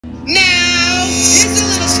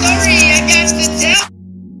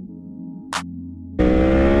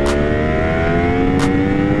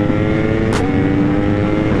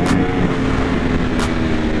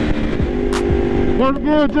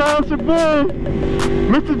good, y'all? It's your boy,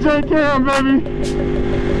 Mrjaycam, baby.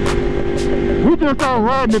 We just out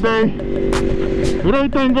riding today. With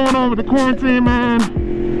everything going on with the quarantine, man,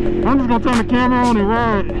 I'm just gonna turn the camera on and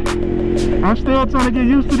ride. I'm still trying to get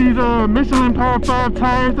used to these Michelin Power 5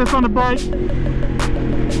 tires that's on the bike.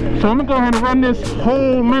 So I'm gonna go ahead and run this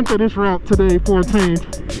whole length of this route today for a change,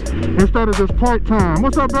 instead of just part time.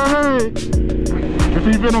 What's up, bro? Hey! If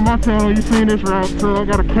you've been on my channel, you've seen this route, so I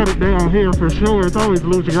gotta cut it down here for sure. It's always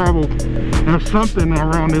loose gravel and something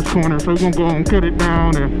around this corner, so we're gonna go and cut it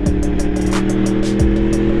down and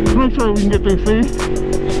make sure we can get through, see?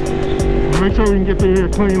 Make sure we can get through here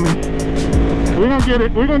cleanly. We're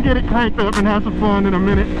gonna get it cranked up and have some fun in a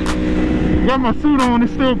minute. Got my suit on,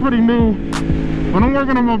 it's still pretty new, but I'm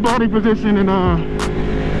working on my body position and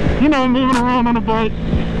you know, moving around on the bike.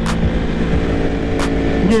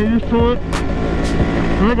 Get used to it.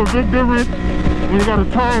 It make a big difference when you got a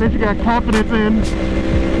tire that you got confidence in.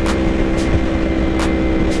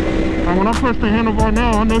 And when I push the handlebar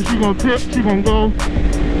now, I know she's gonna tip, she's gonna go.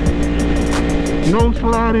 No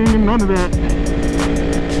sliding and none of that.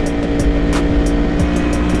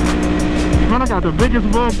 Man, I got the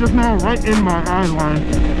biggest bug just now right in my eye line.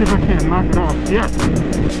 See if I can't knock it off. Yes.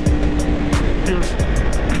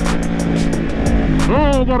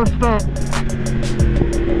 Oh, gotta stop.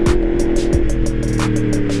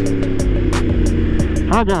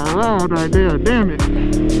 I got robbed right there, damn it.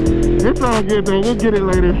 It's all good though, we'll get it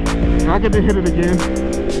later. I get to hit it again.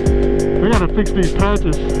 We gotta fix these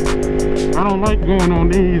patches. I don't like going on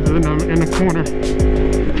these in the corner.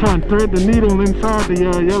 Try and thread the needle inside the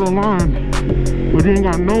yellow line, but you ain't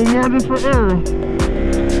got no margins for error.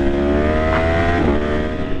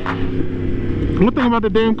 One thing about the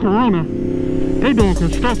damn Corona, they doing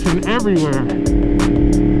construction everywhere.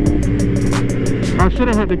 I should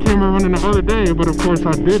have had the camera running the other day, but of course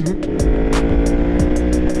I didn't.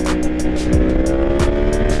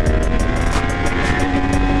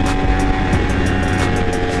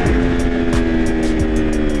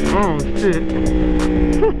 Oh shit.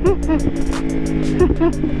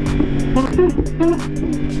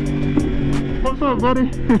 What's up,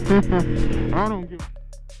 buddy? I don't give.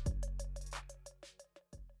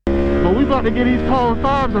 But we about to get these Power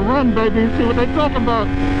 5s a run, baby, and see what they talking about.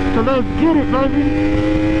 So let's get it, baby.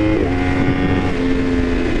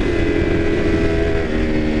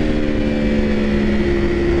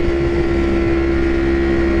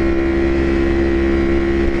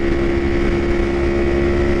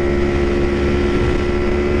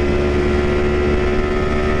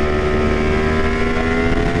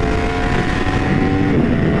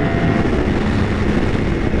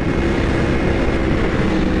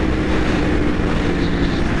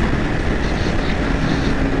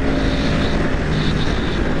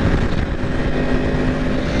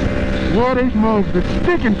 Boy, these mugs are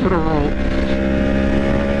sticking to the road.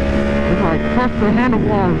 It's like press the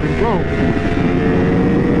handlebars and go.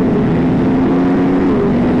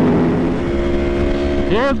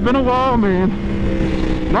 Yeah, it's been a while, man.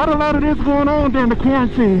 Not a lot of this going on during the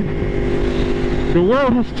quarantine. The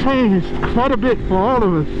world has changed quite a bit for all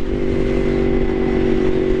of us.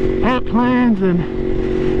 Had plans, and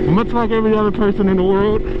much like every other person in the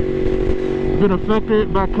world, been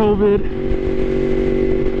affected by COVID.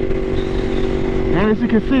 And as you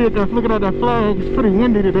can see, it, just looking at that flag, it's pretty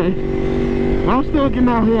windy today. But I'm still getting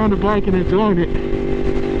out here on the bike and enjoying it.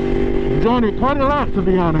 Enjoying it quite a lot, to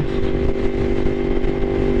be honest.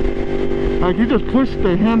 Like, you just push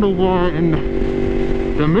the handlebar and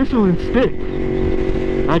the Michelin stick.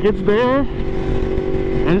 Like, it's there,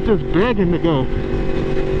 and it's just begging to go.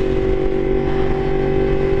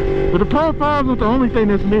 But the Power 5 was the only thing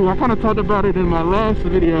that's new. I kind of talked about it in my last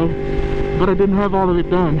video, but I didn't have all of it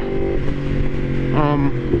done.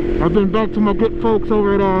 I've been back to my good folks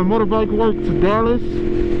over at MotorBikeWorks Dallas.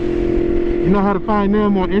 You know how to find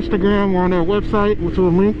them on Instagram or on their website, which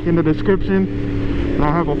will link in the description. And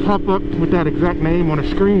I'll have a pop-up with that exact name on the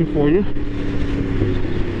screen for you.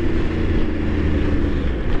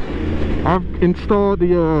 I've installed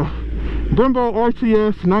the Brembo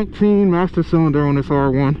RCS 19 master cylinder on this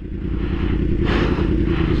R1.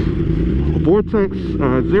 Vortex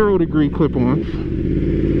 0 degree clip-ons.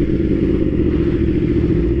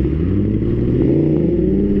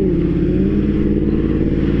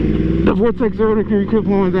 The Vortex 0 degree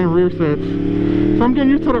clip-ons and rear sets. So I'm getting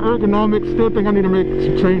used to the ergonomics. Still think I need to make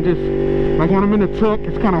some changes. Like when I'm in the truck,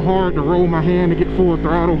 it's kind of hard to roll my hand to get full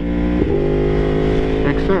throttle,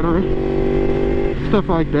 etc. Stuff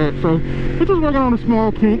like that. So we're just working on the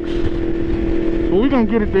small kinks, but we're gonna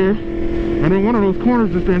get it there. And then one of those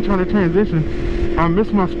corners just been trying to transition. I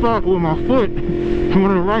missed my spot with my foot and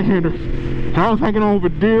one of the right-handers I was hanging on for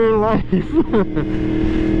dear life. I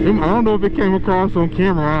don't know if it came across on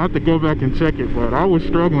camera. I have to go back and check it, but I was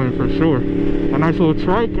struggling for sure. A nice little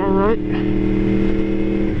trike, all right.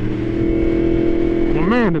 Well,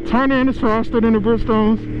 man, the turn in is faster than the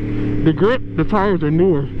Bristol's. The grip, the tires are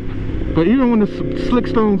newer. But even when the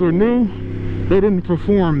Slickstones were new, they didn't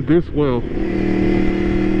perform this well.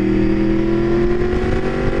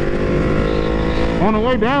 On the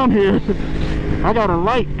way down here, I got a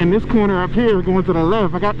light in this corner up here going to the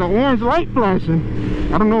left. I got the orange light flashing.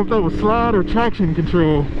 I don't know if that was slide or traction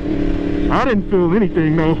control. I didn't feel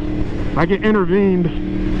anything though. Like it intervened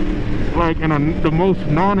like in the most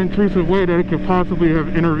non-intrusive way that it could possibly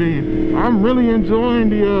have intervened. I'm really enjoying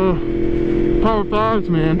the Power 5s,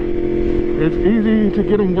 man. It's easy to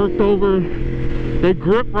get them worked over. They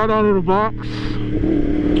grip right out of the box. I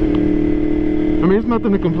mean, it's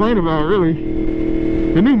nothing to complain about, really.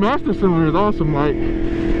 The new master cylinder is awesome. Like,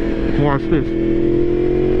 watch this.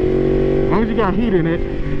 As long as you got heat in it,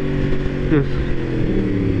 just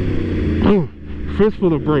boom,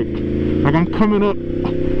 fistful of brake. Like I'm coming up,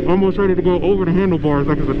 almost ready to go over the handlebars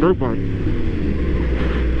like it's a dirt bike.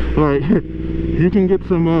 Like, you can get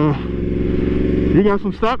some, you got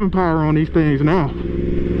some stopping power on these things now,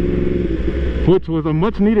 which was a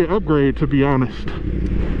much needed upgrade, to be honest.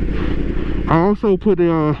 I also put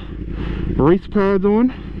race pads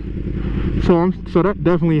on, so that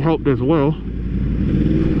definitely helped as well.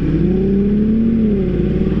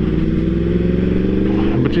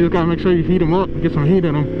 But you just gotta make sure you heat them up, get some heat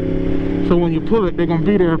in them, so when you pull it, they're gonna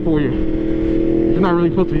be there for you. You're not really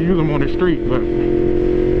supposed to use them on the street, but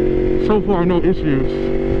so far no issues,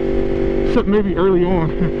 except maybe early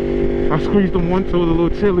on. I squeezed them once, so it was a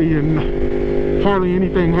little chilly and hardly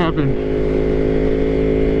anything happened.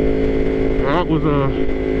 That was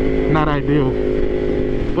not ideal.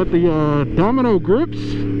 But the domino grips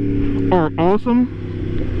are awesome.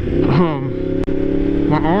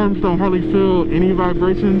 My arms don't hardly feel any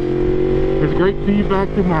vibrations. There's great feedback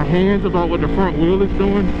through my hands about what the front wheel is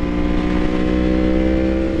doing.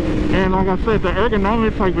 And like I said, the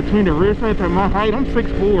ergonomics, like between the rear sets at my height, I'm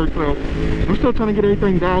 6'4", so I'm still trying to get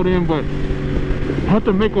everything dialed in, but I have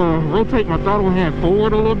to rotate my throttle hand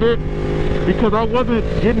forward a little bit, because I wasn't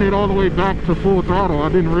getting it all the way back to full throttle. I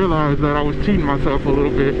didn't realize that I was cheating myself a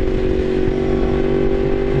little bit.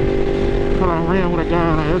 So I ran with a guy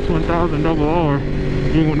on a S1000 RR.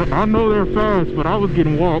 I know they're fast, but I was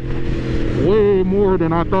getting walked way more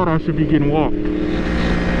than I thought I should be getting walked.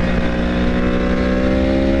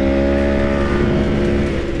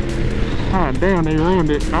 Ah, damn, they ruined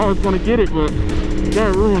it. I was gonna get it, but it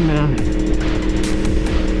got ruined now.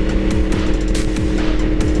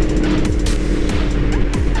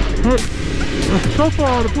 So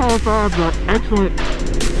far, the Power 5s are excellent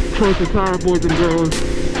choice of tire, boys and girls.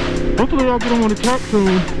 Hopefully I'll get them on the track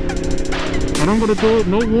soon. And I'm gonna do it,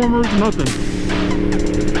 no warmers, nothing.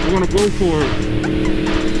 I'm gonna go for it.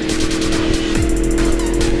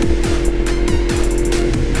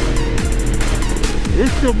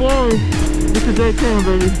 It's your boy, Mrjaycam,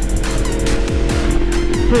 baby.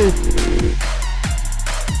 Peace.